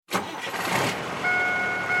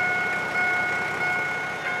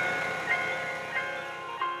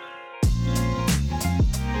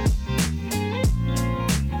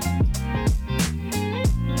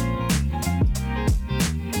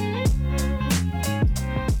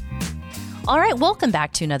All right, welcome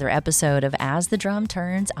back to another episode of As the Drum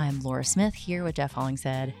Turns. I'm Lora Smith here with Jeff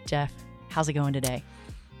Hollingshead. Jeff, how's it going today?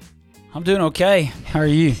 I'm doing okay. How are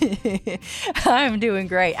you? I'm doing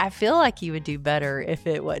great. I feel like you would do better if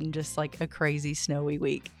it wasn't just like a crazy snowy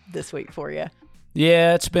week this week for you.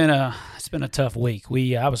 Yeah, it's been a tough week.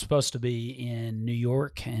 I was supposed to be in New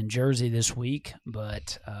York and Jersey this week,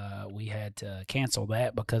 but we had to cancel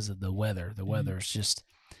that because of the weather. The weather's just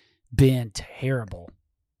been terrible.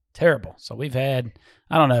 So we've had,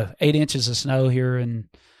 8 inches of snow here in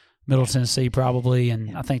Middle Tennessee probably,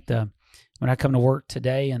 and I think when I come to work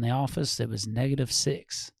today in the office, it was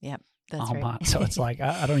 -6. Yep. That's right. So it's like,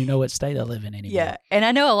 I don't even know what state I live in anymore. Yeah. And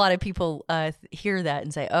I know a lot of people hear that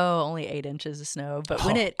and say, oh, only 8 inches of snow.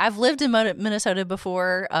 But I've lived in Minnesota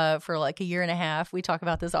before for like a year and a half. We talk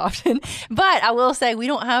about this often. But I will say we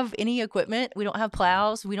don't have any equipment. We don't have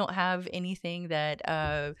plows. We don't have anything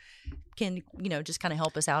that can, just kind of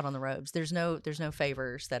help us out on the roads. There's no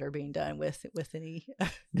favors that are being done with any.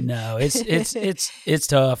 No, it's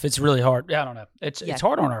tough. It's really hard. I don't know. It's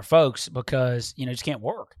hard on our folks because, just can't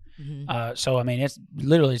work. Mm-hmm. So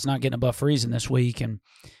it's not getting above freezing this week and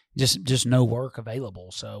just no work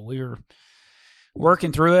available. So we're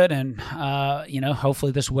working through it and,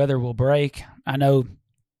 hopefully this weather will break. I know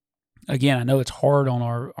it's hard on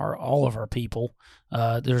all of our people.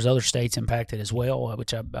 There's other states impacted as well,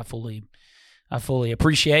 which I fully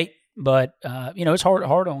appreciate. But it's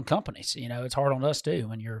hard on companies. It's hard on us too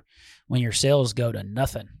when your sales go to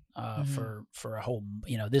nothing for a whole.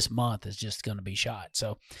 This month is just going to be shot.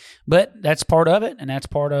 So, but that's part of it, and that's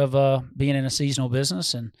part of being in a seasonal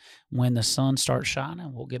business. And when the sun starts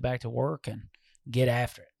shining, we'll get back to work and get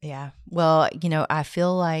after it. Yeah. Well, I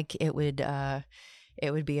feel like it would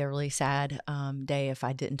be a really sad day if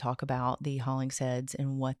I didn't talk about the Hollingsheads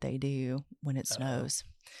and what they do when it snows.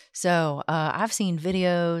 So I've seen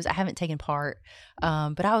videos. I haven't taken part,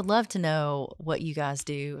 but I would love to know what you guys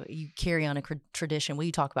do. You carry on a tradition. Will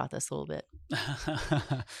you talk about this a little bit?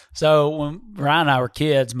 So when Ryan and I were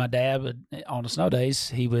kids, my dad would, on the snow days,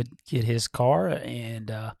 he would get his car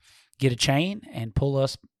and get a chain and pull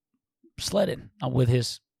us sledding with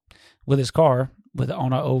his car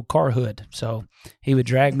on an old car hood. So he would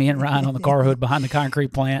drag me and Ryan on the car hood behind the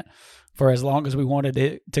concrete plant for as long as we wanted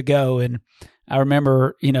it to go. And I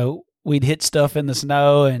remember, we'd hit stuff in the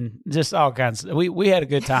snow and just all kinds of, we had a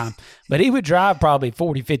good time, but he would drive probably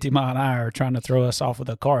 40, 50 mile an hour trying to throw us off with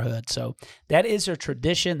a car hood. So that is a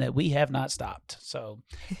tradition that we have not stopped. So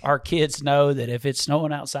our kids know that if it's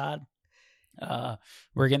snowing outside,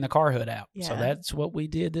 we're getting the car hood out. Yeah. So that's what we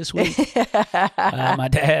did this week. My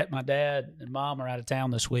dad and mom are out of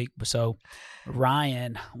town this week. So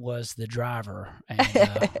Ryan was the driver.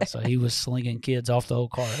 And so he was slinging kids off the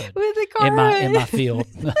old car hood with the car hood in my field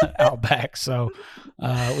out back. So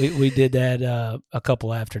we did that a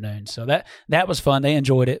couple afternoons. So that was fun. They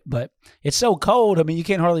enjoyed it, but it's so cold. I mean, you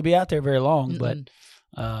can't hardly be out there very long, but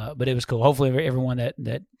it was cool. Hopefully everyone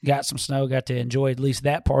that got some snow got to enjoy at least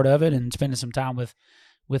that part of it and spending some time with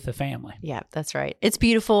the family. Yeah, that's right. It's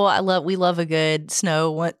beautiful. We love a good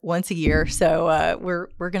snow once a year. So we're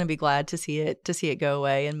going to be glad to see it go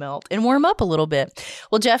away and melt and warm up a little bit.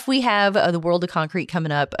 Well, Jeff, we have the World of Concrete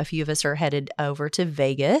coming up. A few of us are headed over to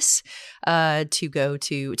Vegas to go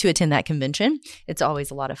to attend that convention. It's always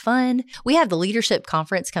a lot of fun. We have the leadership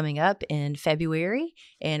conference coming up in February,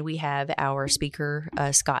 and we have our speaker,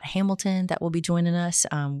 Scott Hamilton, that will be joining us.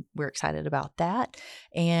 We're excited about that.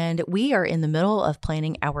 And we are in the middle of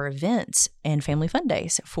planning our events and family fun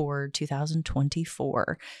days for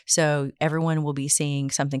 2024. So everyone will be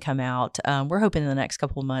seeing something come out. We're hoping in the next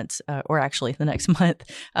couple of months, or actually the next month,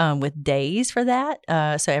 with days for that.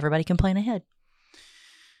 So everybody can plan ahead.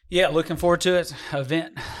 Yeah, looking forward to it.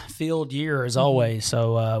 Event filled year as always.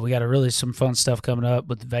 So we got some fun stuff coming up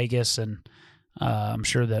with Vegas, and I'm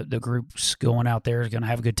sure that the groups going out there is going to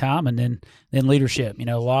have a good time. And then leadership.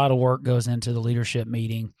 A lot of work goes into the leadership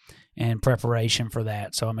meeting and preparation for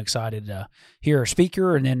that. So I'm excited to hear a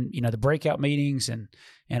speaker, and then the breakout meetings and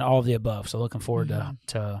all of the above. So looking forward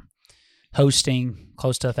to hosting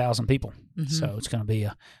close to 1,000 people. Mm-hmm. So it's going to be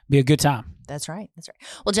a good time. That's right.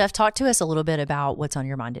 Well, Jeff, talk to us a little bit about what's on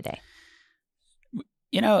your mind today.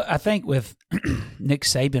 I think with Nick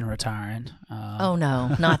Saban retiring. Oh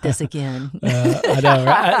no, not this again. I know,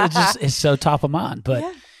 right? It's so top of mind.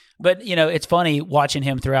 But it's funny watching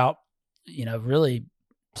him throughout. Really,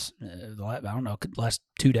 I don't know, last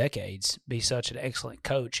 2 decades, be such an excellent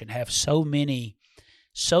coach and have so many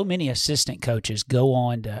assistant coaches go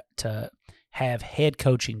on to have head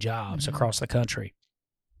coaching jobs across the country.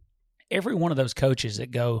 Every one of those coaches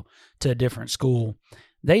that go to a different school,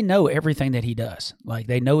 they know everything that he does. Like,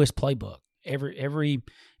 they know his playbook. every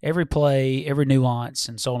play, every nuance,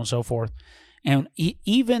 and so on and so forth. And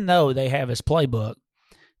even though they have his playbook,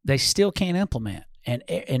 they still can't implement.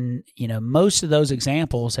 And most of those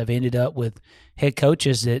examples have ended up with head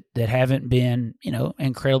coaches that haven't been,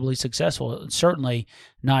 incredibly successful. Certainly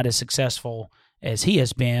not as successful as he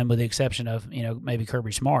has been, with the exception of, maybe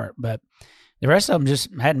Kirby Smart. But the rest of them just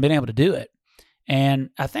hadn't been able to do it. And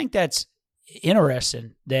I think that's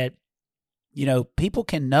interesting that, people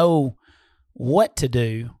can know what to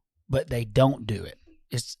do, but they don't do it.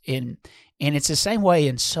 And it's the same way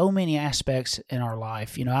in so many aspects in our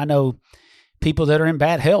life. I know people that are in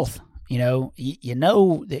bad health, you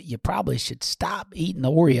know that you probably should stop eating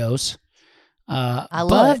the Oreos. I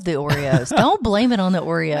love the Oreos. Don't blame it on the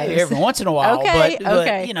Oreos. Every once in a while. Okay.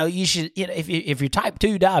 But you should, if you're type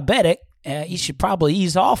 2 diabetic, you should probably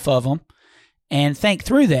ease off of them and think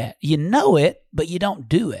through that. You know it, but you don't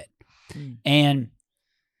do it. And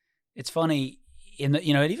it's funny,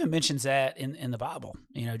 it even mentions that in the Bible,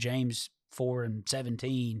 James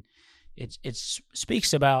 4:17, it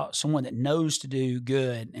speaks about someone that knows to do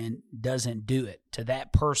good and doesn't do it. To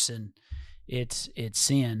that person, it's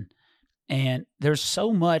sin. And there's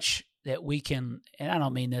so much that we can, and I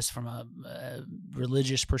don't mean this from a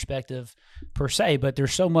religious perspective per se, but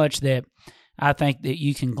there's so much that I think that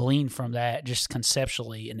you can glean from that just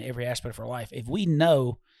conceptually in every aspect of our life. If we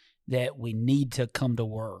know that we need to come to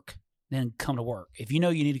work, then come to work. If you know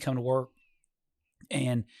you need to come to work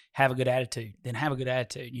and have a good attitude, then have a good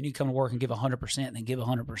attitude. You need to come to work and give 100%, then give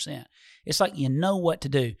 100%. It's like you know what to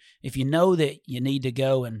do. If you know that you need to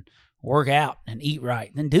go and work out and eat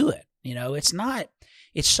right, then do it.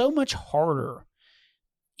 It's so much harder,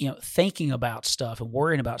 thinking about stuff and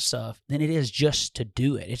worrying about stuff than it is just to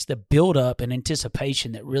do it. It's the buildup and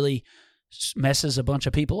anticipation that really messes a bunch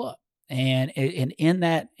of people up. And in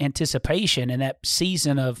that anticipation and that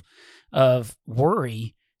season of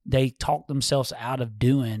worry, they talk themselves out of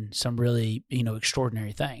doing some really,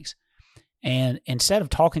 extraordinary things. And instead of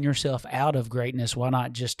talking yourself out of greatness, why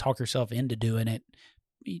not just talk yourself into doing it?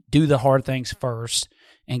 Do the hard things first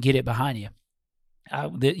and get it behind you.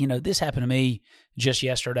 This happened to me just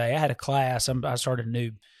yesterday. I had a class. I started a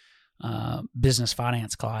new business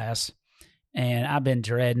finance class, and I've been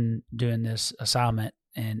dreading doing this assignment.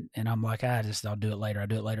 And I'm like, I'll do it later.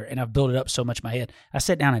 And I've built it up so much in my head. I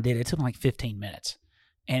sat down and did it. It took me like 15 minutes.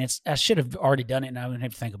 And I should have already done it, and I wouldn't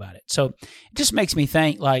have to think about it. So it just makes me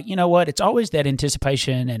think, like, you know what? It's always that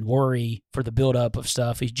anticipation and worry for the buildup of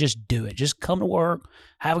stuff. You just do it. Just come to work,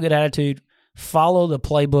 have a good attitude, follow the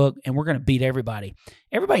playbook, and we're going to beat everybody.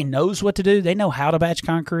 Everybody knows what to do. They know how to batch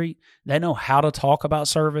concrete. They know how to talk about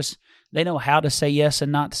service. They know how to say yes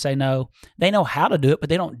and not to say no. They know how to do it, but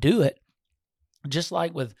they don't do it. Just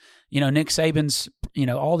like with, Nick Saban's,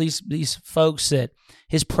 all these folks that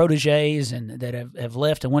his proteges and that have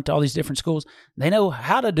left and went to all these different schools, they know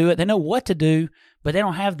how to do it. They know what to do, but they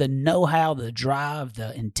don't have the know-how, the drive,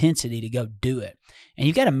 the intensity to go do it. And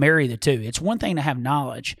you've got to marry the two. It's one thing to have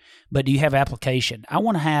knowledge, but do you have application? I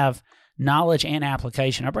want to have knowledge and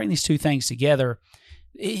application. I bring these two things together.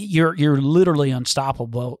 You're literally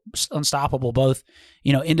unstoppable both,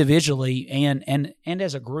 individually and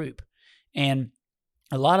as a group. And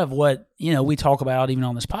a lot of what, we talk about even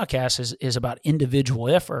on this podcast is about individual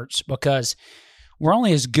efforts, because we're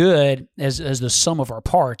only as good as the sum of our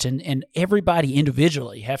parts, and everybody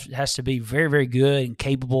individually has to be very, very good and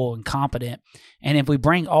capable and competent. And if we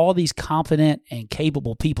bring all these competent and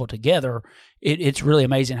capable people together, it's really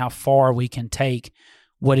amazing how far we can take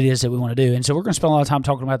what it is that we want to do. And so we're going to spend a lot of time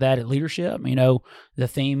talking about that at leadership. The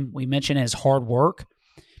theme we mentioned is hard work.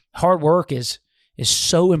 Hard work is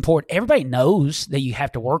so important. Everybody knows that you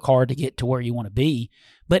have to work hard to get to where you want to be,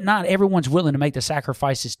 but not everyone's willing to make the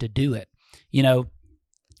sacrifices to do it.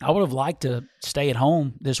 I would have liked to stay at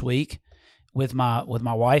home this week with my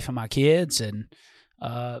wife and my kids, and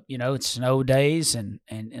it's snow days, and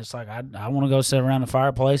it's like I want to go sit around the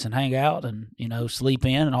fireplace and hang out and sleep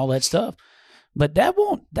in and all that stuff. But that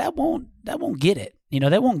won't get it.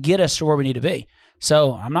 That won't get us to where we need to be.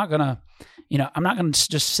 So I'm not gonna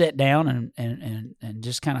just sit down and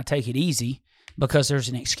just kind of take it easy because there's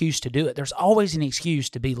an excuse to do it. There's always an excuse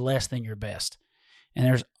to be less than your best. And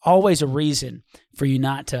there's always a reason for you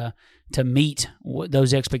not to meet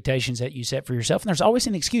those expectations that you set for yourself. And there's always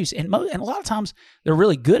an excuse. And a lot of times they're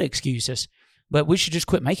really good excuses, but we should just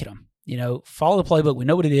quit making them. Follow the playbook. We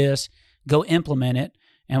know what it is. Go implement it,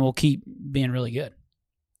 and we'll keep being really good.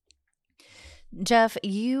 Jeff,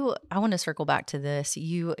 I want to circle back to this.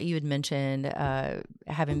 You had mentioned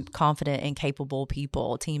having confident and capable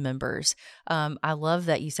people, team members. I love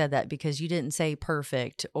that you said that, because you didn't say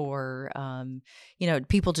perfect, or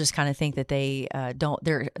people just kind of think that they don't.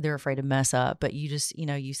 They're afraid to mess up. But you just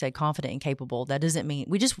you said confident and capable. That doesn't mean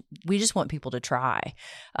we just want people to try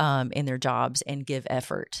in their jobs and give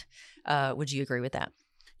effort. Would you agree with that?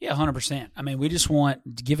 Yeah, 100%. I mean, we just want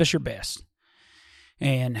to give us your best.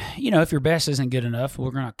 And, if your best isn't good enough, we're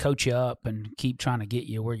going to coach you up and keep trying to get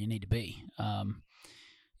you where you need to be.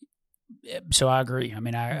 So I agree. I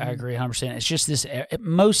mean, I agree 100%. It's just this,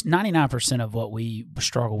 most 99% of what we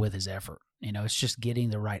struggle with is effort. It's just getting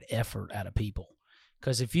the right effort out of people.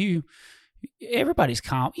 Because everybody's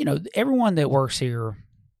everyone that works here,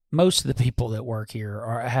 most of the people that work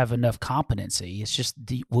here have enough competency. It's just,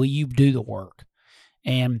 will you do the work?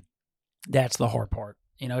 And that's the hard part.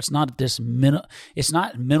 It's not it's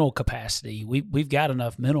not mental capacity. We've got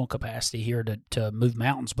enough mental capacity here to move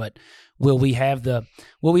mountains, but will we have the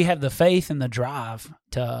faith and the drive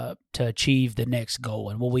to achieve the next goal?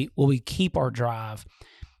 And will we keep our drive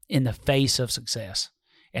in the face of success?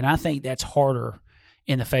 And I think that's harder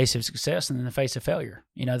in the face of success than in the face of failure.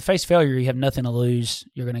 The face of failure, you have nothing to lose.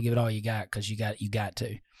 You're going to give it all you got because you got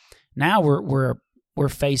to. Now we're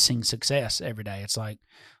facing success every day. It's like,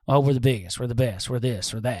 oh, we're the biggest, we're the best, we're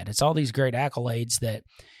this or that. It's all these great accolades that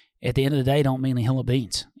at the end of the day don't mean a hill of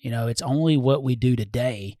beans. It's only what we do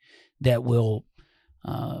today that will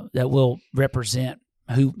represent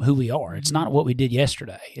who we are. It's not what we did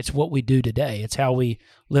yesterday. It's what we do today. It's how we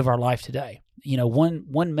live our life today.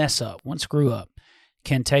 One mess up, one screw up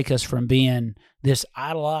can take us from being this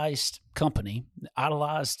idolized company,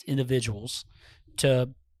 idolized individuals, to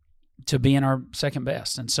being our second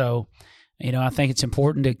best. And so, I think it's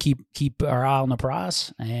important to keep our eye on the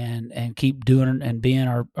prize and keep doing and being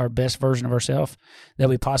our best version of ourselves that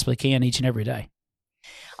we possibly can each and every day.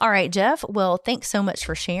 All right, Jeff. Well, thanks so much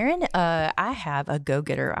for sharing. I have a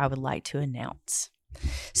go-getter I would like to announce.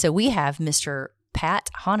 So we have Mr. Pat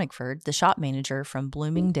Honigford, the shop manager from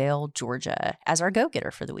Bloomingdale, Georgia, as our go-getter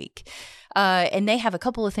for the week. And they have a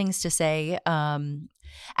couple of things to say.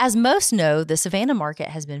 As most know, the Savannah market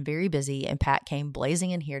has been very busy, and Pat came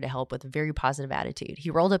blazing in here to help with a very positive attitude. He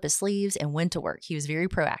rolled up his sleeves and went to work. He was very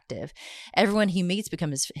proactive. Everyone he meets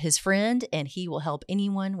becomes his friend, and he will help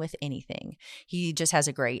anyone with anything. He just has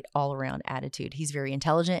a great all-around attitude. He's very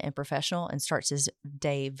intelligent and professional, and starts his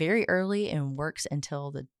day very early and works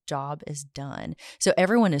until the job is done. So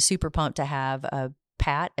everyone is super pumped to have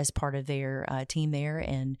Pat as part of their team there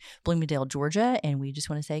in Bloomingdale, Georgia, and we just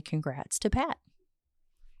want to say congrats to Pat.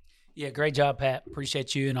 Yeah, great job, Pat.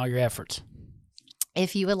 Appreciate you and all your efforts.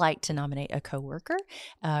 If you would like to nominate a coworker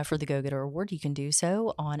for the Go-Getter Award, you can do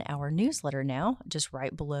so on our newsletter now. Just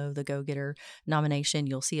right below the Go-Getter nomination,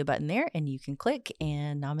 you'll see a button there, and you can click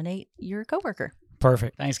and nominate your coworker.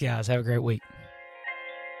 Perfect. Thanks, guys. Have a great week.